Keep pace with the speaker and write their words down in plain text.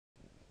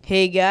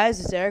Hey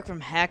guys, it's Eric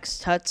from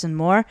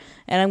HacksTutsAndMore,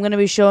 and I'm going to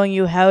be showing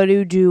you how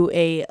to do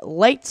a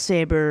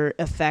lightsaber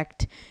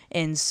effect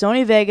in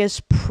Sony Vegas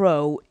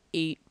Pro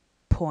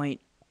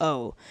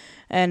 8.0.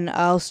 And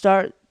I'll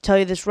tell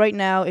you this right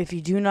now, if you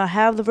do not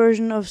have the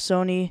version of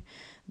Sony,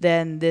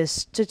 then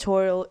this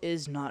tutorial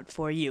is not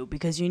for you,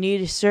 because you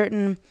need a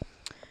certain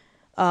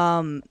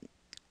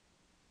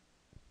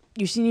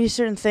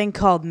thing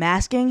called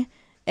masking,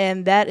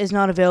 and that is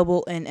not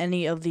available in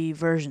any of the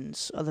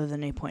versions other than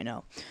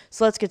 8.0.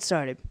 So let's get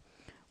started.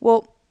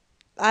 Well,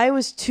 I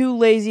was too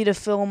lazy to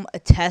film a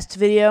test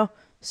video,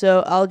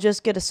 so I'll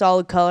just get a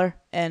solid color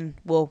and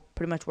we'll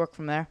pretty much work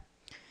from there.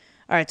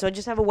 Alright, so I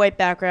just have a white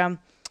background,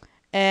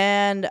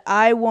 and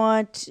I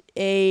want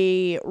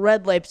a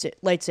red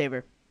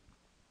lightsaber.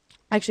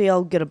 Actually,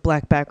 I'll get a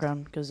black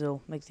background because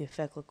it'll make the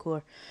effect look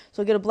cooler.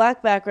 So I'll get a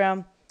black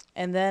background,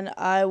 and then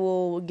I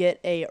will get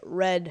a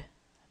red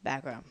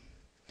background.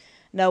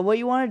 Now, what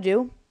you want to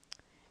do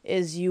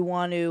is you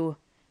want to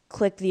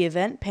click the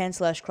event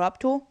pan/crop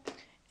tool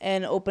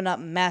and open up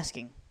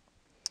masking.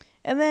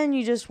 And then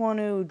you just want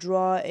to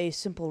draw a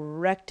simple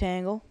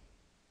rectangle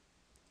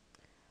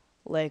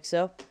like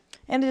so.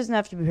 And it doesn't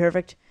have to be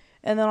perfect.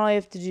 And then all you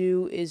have to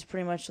do is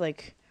pretty much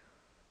like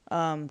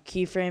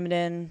keyframe it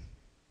in,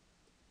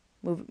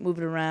 move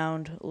it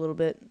around a little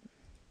bit,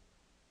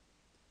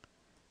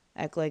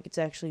 act like it's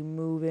actually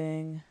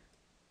moving.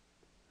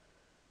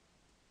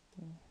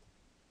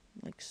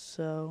 Like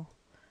so.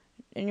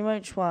 And you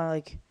might just want to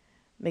like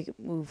make it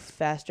move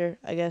faster,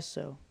 I guess.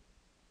 So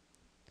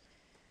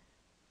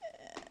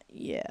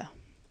yeah.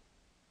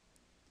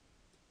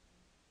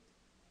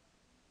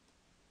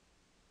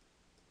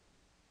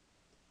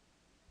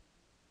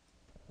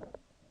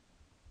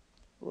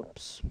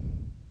 Whoops.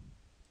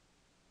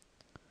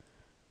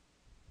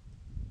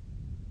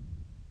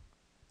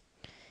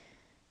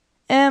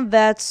 And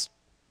that's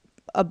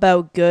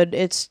about good.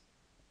 It's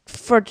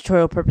for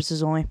tutorial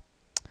purposes only.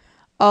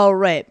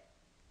 Alright,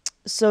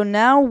 so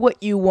now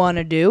what you want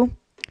to do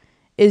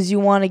is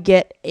you want to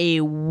get a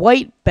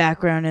white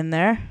background in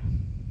there.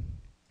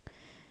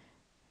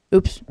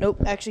 Oops, nope,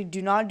 actually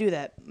do not do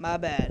that, my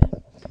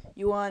bad.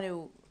 You want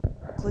to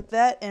click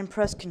that and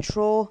press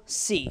Control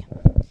C.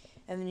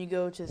 And then you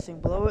go to the thing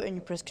below it and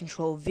you press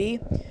Control V.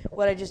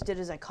 What I just did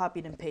is I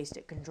copied and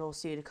pasted. Control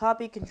C to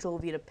copy, Control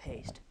V to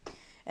paste.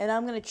 And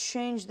I'm going to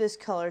change this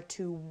color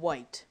to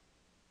white.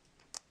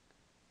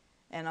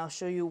 And I'll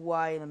show you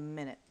why in a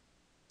minute.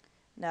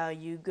 Now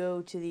you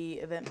go to the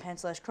event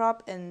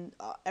pan/crop, and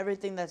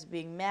everything that's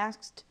being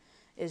masked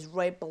is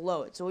right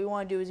below it. So what you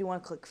want to do is you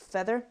want to click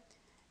feather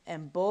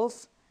and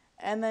both,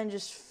 and then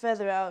just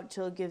feather out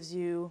until it gives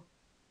you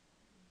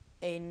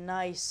a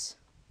nice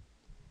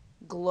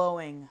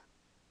glowing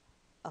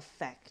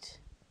effect.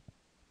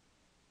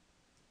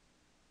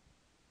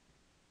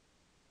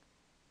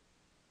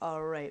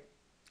 Alright,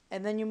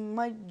 and then you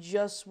might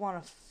just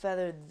want to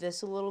feather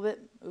this a little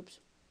bit. Oops.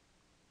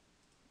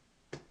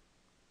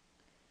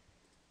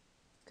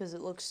 Because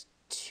it looks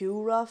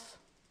too rough.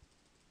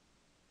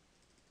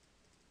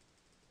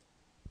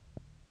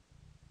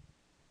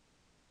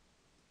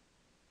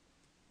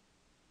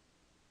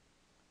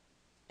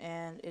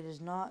 And it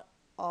is not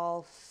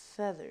all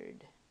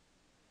feathered.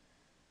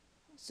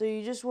 So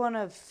you just want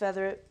to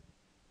feather it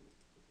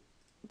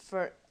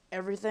for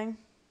everything.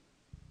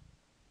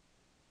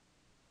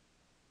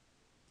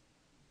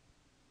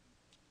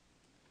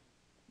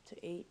 To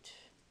 8.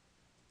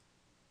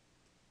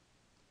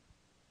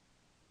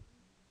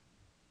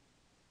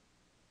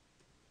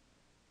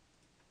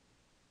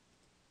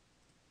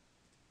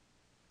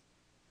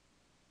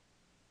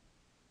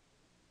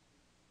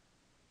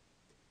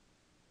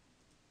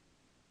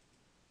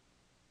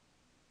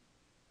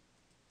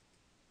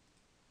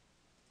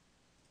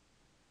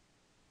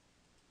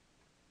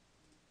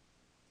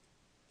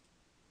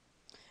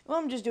 What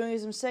I'm just doing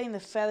is I'm setting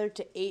the feather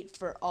to 8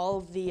 for all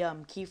of the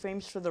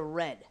keyframes for the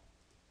red.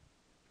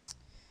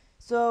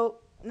 So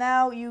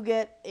now you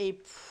get a,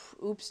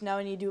 oops, now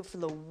I need to do it for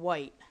the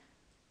white.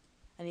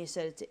 I need to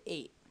set it to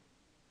 8.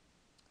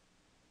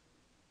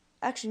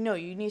 Actually, no,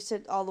 you need to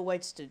set all the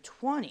whites to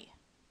 20.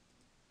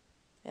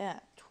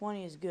 Yeah,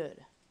 20 is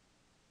good.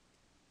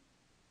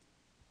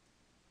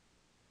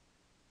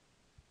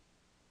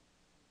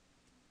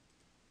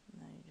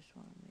 Now you just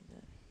want to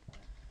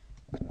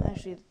make that.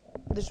 Actually,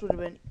 this would have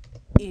been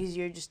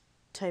easier just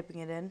typing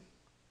it in.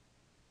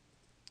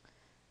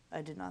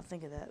 I did not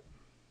think of that.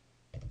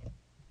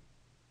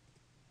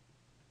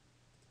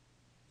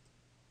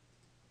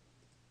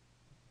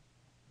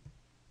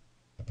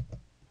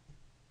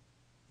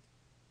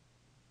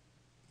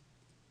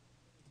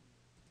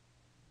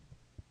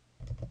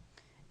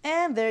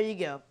 And there you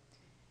go.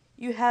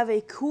 You have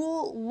a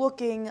cool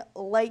looking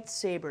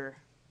lightsaber.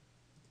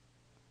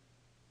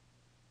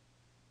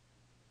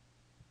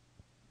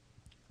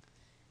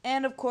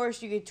 And of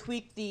course you could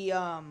tweak the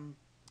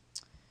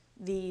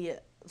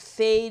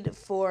fade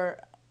for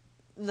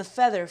the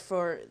feather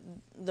for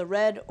the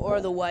red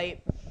or the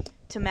white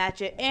to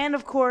match it. And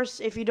of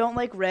course, if you don't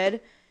like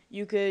red,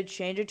 you could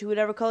change it to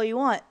whatever color you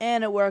want,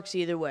 and it works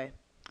either way.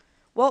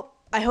 Well,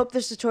 I hope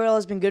this tutorial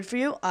has been good for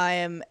you. I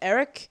am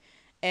Eric,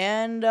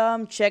 and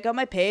check out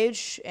my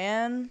page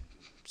and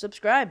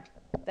subscribe.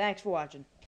 Thanks for watching.